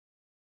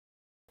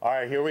All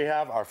right, here we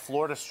have our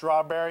Florida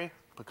strawberry,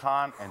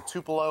 pecan, and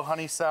tupelo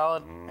honey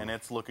salad, and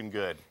it's looking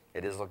good.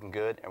 It is looking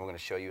good, and we're going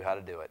to show you how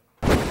to do it.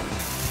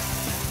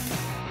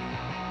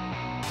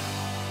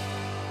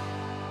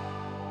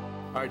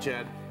 All right,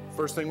 Chad.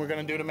 First thing we're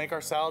going to do to make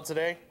our salad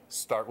today,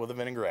 start with a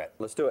vinaigrette.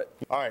 Let's do it.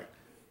 All right.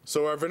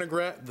 So our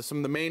vinaigrette, some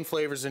of the main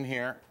flavors in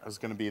here is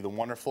going to be the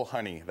wonderful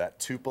honey, that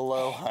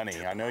tupelo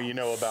honey. I know you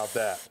know about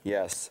that.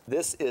 Yes.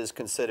 This is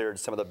considered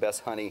some of the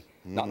best honey,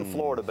 not in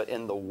Florida, but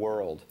in the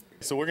world.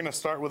 So we're going to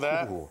start with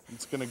that. Ooh.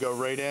 It's going to go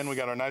right in. We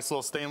got our nice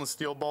little stainless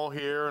steel bowl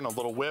here and a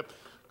little whip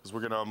because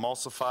we're going to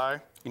emulsify.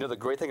 You know, the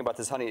great thing about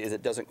this honey is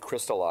it doesn't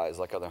crystallize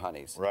like other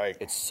honeys. Right.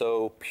 It's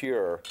so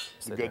pure.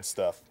 It's the good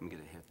stuff. Let me get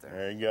a hit there.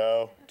 There you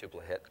go.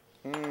 Tupelo hit.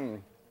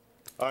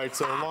 All right,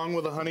 so along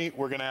with the honey,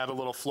 we're going to add a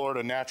little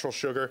Florida natural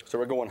sugar. So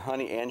we're going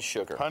honey and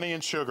sugar. Honey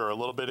and sugar, a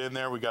little bit in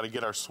there. We got to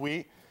get our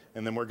sweet,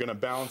 and then we're going to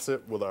balance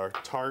it with our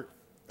tart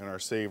and our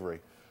savory.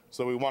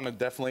 So we want to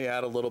definitely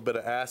add a little bit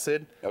of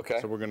acid. Okay.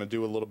 So we're going to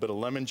do a little bit of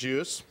lemon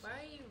juice. Why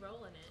are you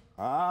rolling it?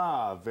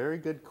 Ah, very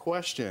good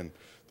question.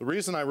 The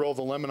reason I roll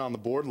the lemon on the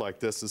board like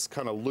this is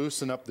kind of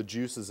loosen up the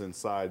juices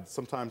inside.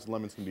 Sometimes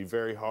lemons can be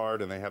very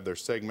hard and they have their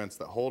segments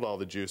that hold all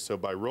the juice. So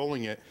by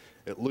rolling it,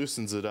 it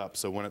loosens it up.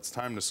 So when it's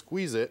time to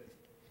squeeze it,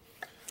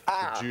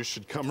 the juice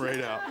should come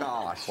right out.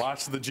 Gosh.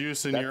 Watch the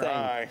juice in your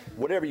eye.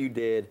 Whatever you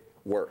did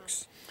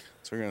works.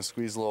 So we're going to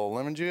squeeze a little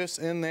lemon juice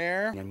in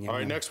there. Yum, yum, all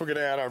right, yum. next we're going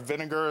to add our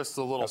vinegar. It's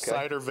a little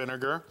cider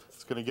vinegar.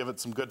 It's going to give it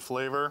some good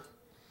flavor.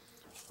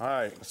 All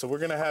right, so we're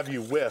going to have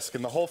you whisk.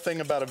 And the whole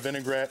thing about a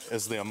vinaigrette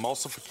is the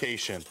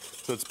emulsification.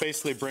 So it's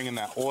basically bringing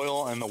that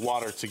oil and the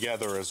water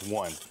together as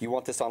one. You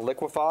want this on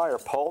liquefy or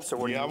pulse? Or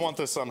what? Yeah, I want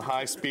this on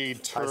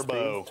high-speed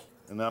turbo.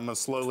 And I'm going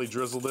to slowly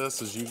drizzle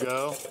this as you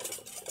go.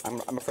 I'm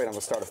afraid I'm going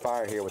to start a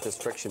fire here with this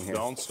friction here.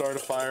 Don't start a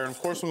fire. And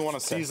of course, we want to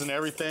season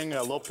everything,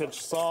 a little pinch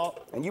of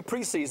salt. And you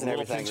pre-season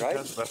everything, right?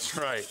 That's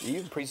right.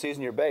 You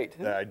pre-season your bait.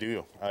 Yeah, I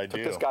do. Took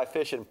this guy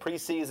fishing,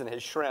 pre-season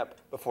his shrimp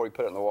before he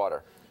put it in the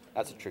water.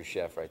 That's a true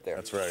chef right there.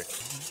 That's right.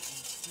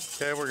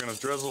 Okay, we're going to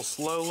drizzle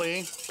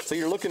slowly. So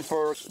you're looking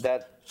for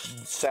that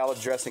salad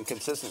dressing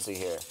consistency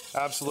here.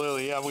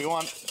 Absolutely, yeah. We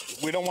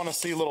don't want to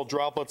see little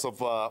droplets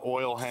of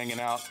oil hanging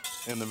out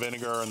in the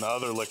vinegar and the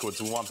other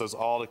liquids. We want those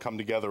all to come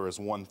together as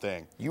one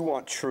thing. You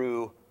want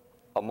true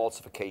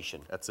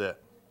emulsification. That's it.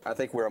 I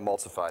think we're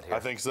emulsified here. I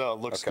think so. It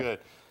looks good.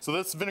 So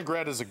this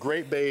vinaigrette is a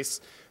great base.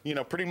 You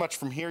know, pretty much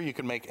from here you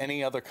can make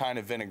any other kind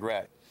of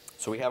vinaigrette.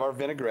 So we have our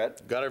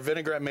vinaigrette. Got our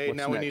vinaigrette made.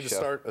 Now we need to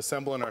start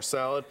assembling our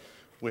salad.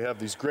 We have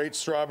these great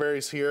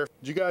strawberries here.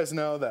 Did you guys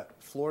know that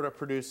Florida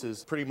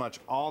produces pretty much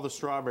all the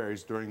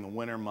strawberries during the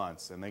winter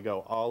months, and they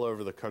go all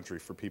over the country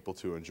for people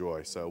to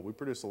enjoy. So we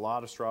produce a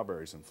lot of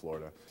strawberries in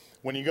Florida.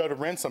 When you go to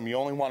rinse them, you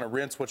only want to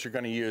rinse what you're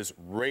going to use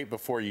right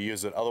before you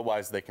use it.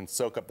 Otherwise, they can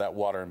soak up that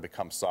water and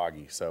become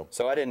soggy. So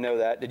I didn't know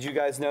that. Did you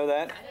guys know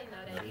that? I didn't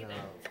know that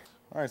either.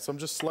 All right, so I'm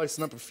just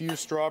slicing up a few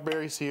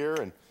strawberries here,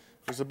 and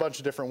there's a bunch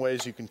of different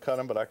ways you can cut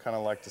them, but I kind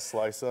of like to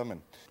slice them.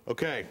 And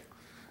okay.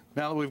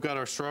 Now that we've got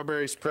our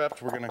strawberries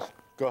prepped, we're going to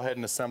go ahead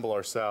and assemble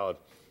our salad.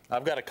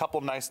 I've got a couple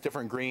nice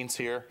different greens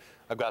here.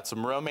 I've got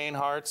some romaine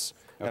hearts,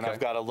 and I've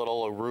got a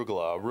little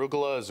arugula.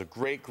 Arugula is a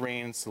great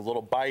green. It's a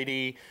little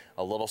bitey,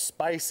 a little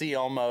spicy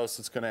almost.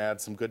 It's going to add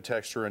some good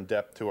texture and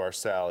depth to our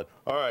salad.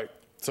 All right,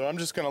 so I'm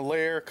just going to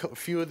layer a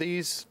few of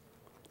these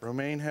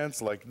romaine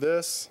heads like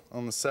this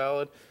on the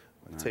salad.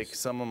 I'm going to take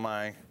some of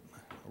my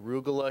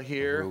arugula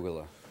here.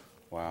 Arugula.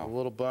 Wow. A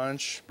little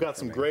bunch. Got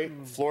some great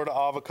Florida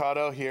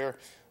avocado here.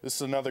 This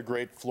is another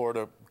great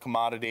Florida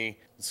commodity.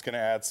 It's going to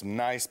add some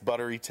nice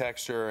buttery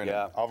texture, and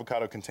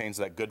avocado contains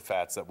that good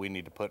fats that we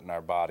need to put in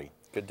our body.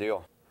 Good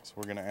deal. So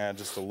we're going to add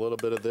just a little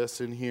bit of this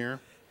in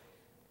here.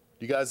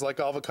 You guys like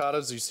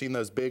avocados? You've seen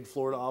those big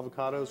Florida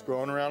avocados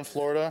growing around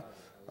Florida?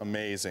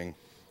 Amazing.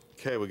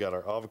 Okay, we got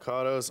our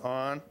avocados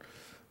on,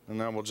 and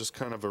then we'll just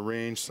kind of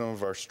arrange some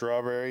of our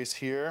strawberries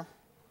here.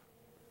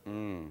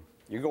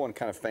 You're going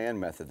kind of fan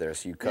method there,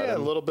 so you cut them. Yeah,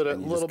 a little bit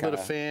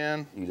of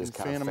fan. You just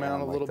fan them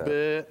out a little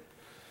bit.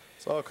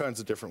 There's all kinds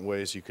of different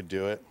ways you could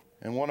do it.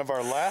 And one of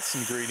our last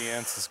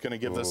ingredients is going to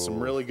give us some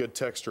really good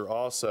texture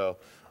also,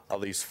 are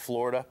these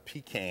Florida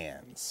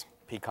pecans.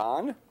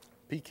 Pecan?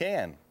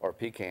 Pecan. Or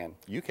pecan?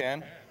 You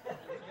can.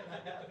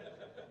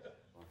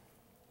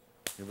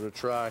 Give it a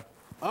try.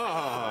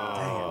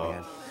 Oh! Dang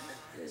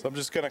it, man. So I'm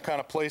just going to kind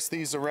of place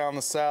these around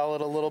the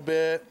salad a little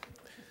bit.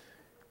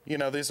 You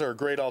know, these are a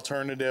great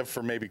alternative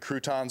for maybe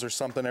croutons or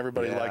something.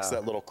 Everybody likes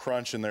that little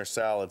crunch in their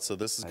salad, so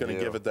this is going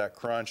to give it that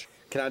crunch.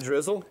 Can I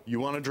drizzle? You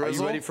want to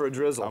drizzle? Are you ready for a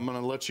drizzle? I'm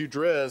going to let you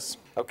drizz.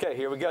 Okay,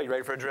 here we go. You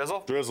ready for a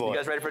drizzle? Drizzle. You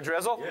guys ready for a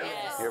drizzle?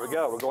 Yes. Here we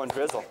go. We're going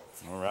drizzle.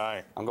 All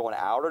right. I'm going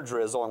outer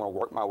drizzle. I'm going to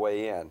work my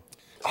way in.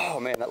 Oh,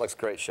 man, that looks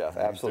great, Chef.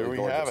 Absolutely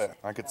gorgeous. There we gorgeous. have it.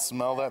 I could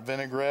smell that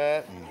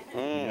vinaigrette.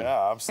 And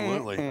yeah,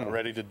 absolutely.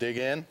 Ready to dig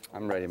in?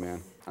 I'm ready,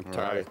 man. I'm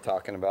tired of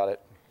talking about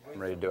it. I'm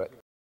ready to do it.